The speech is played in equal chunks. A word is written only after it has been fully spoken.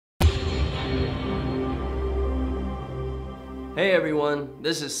Hey everyone,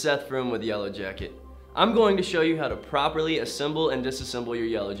 this is Seth from with Yellow Jacket. I'm going to show you how to properly assemble and disassemble your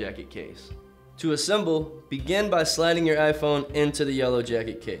Yellow Jacket case. To assemble, begin by sliding your iPhone into the Yellow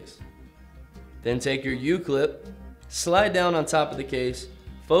Jacket case. Then take your U-clip, slide down on top of the case,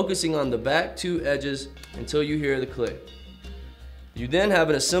 focusing on the back two edges until you hear the click. You then have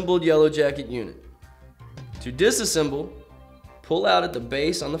an assembled Yellow Jacket unit. To disassemble, pull out at the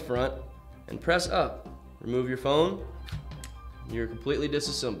base on the front and press up. Remove your phone. You're completely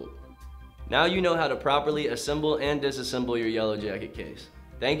disassembled. Now you know how to properly assemble and disassemble your Yellow Jacket case.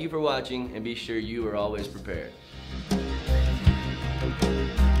 Thank you for watching, and be sure you are always prepared.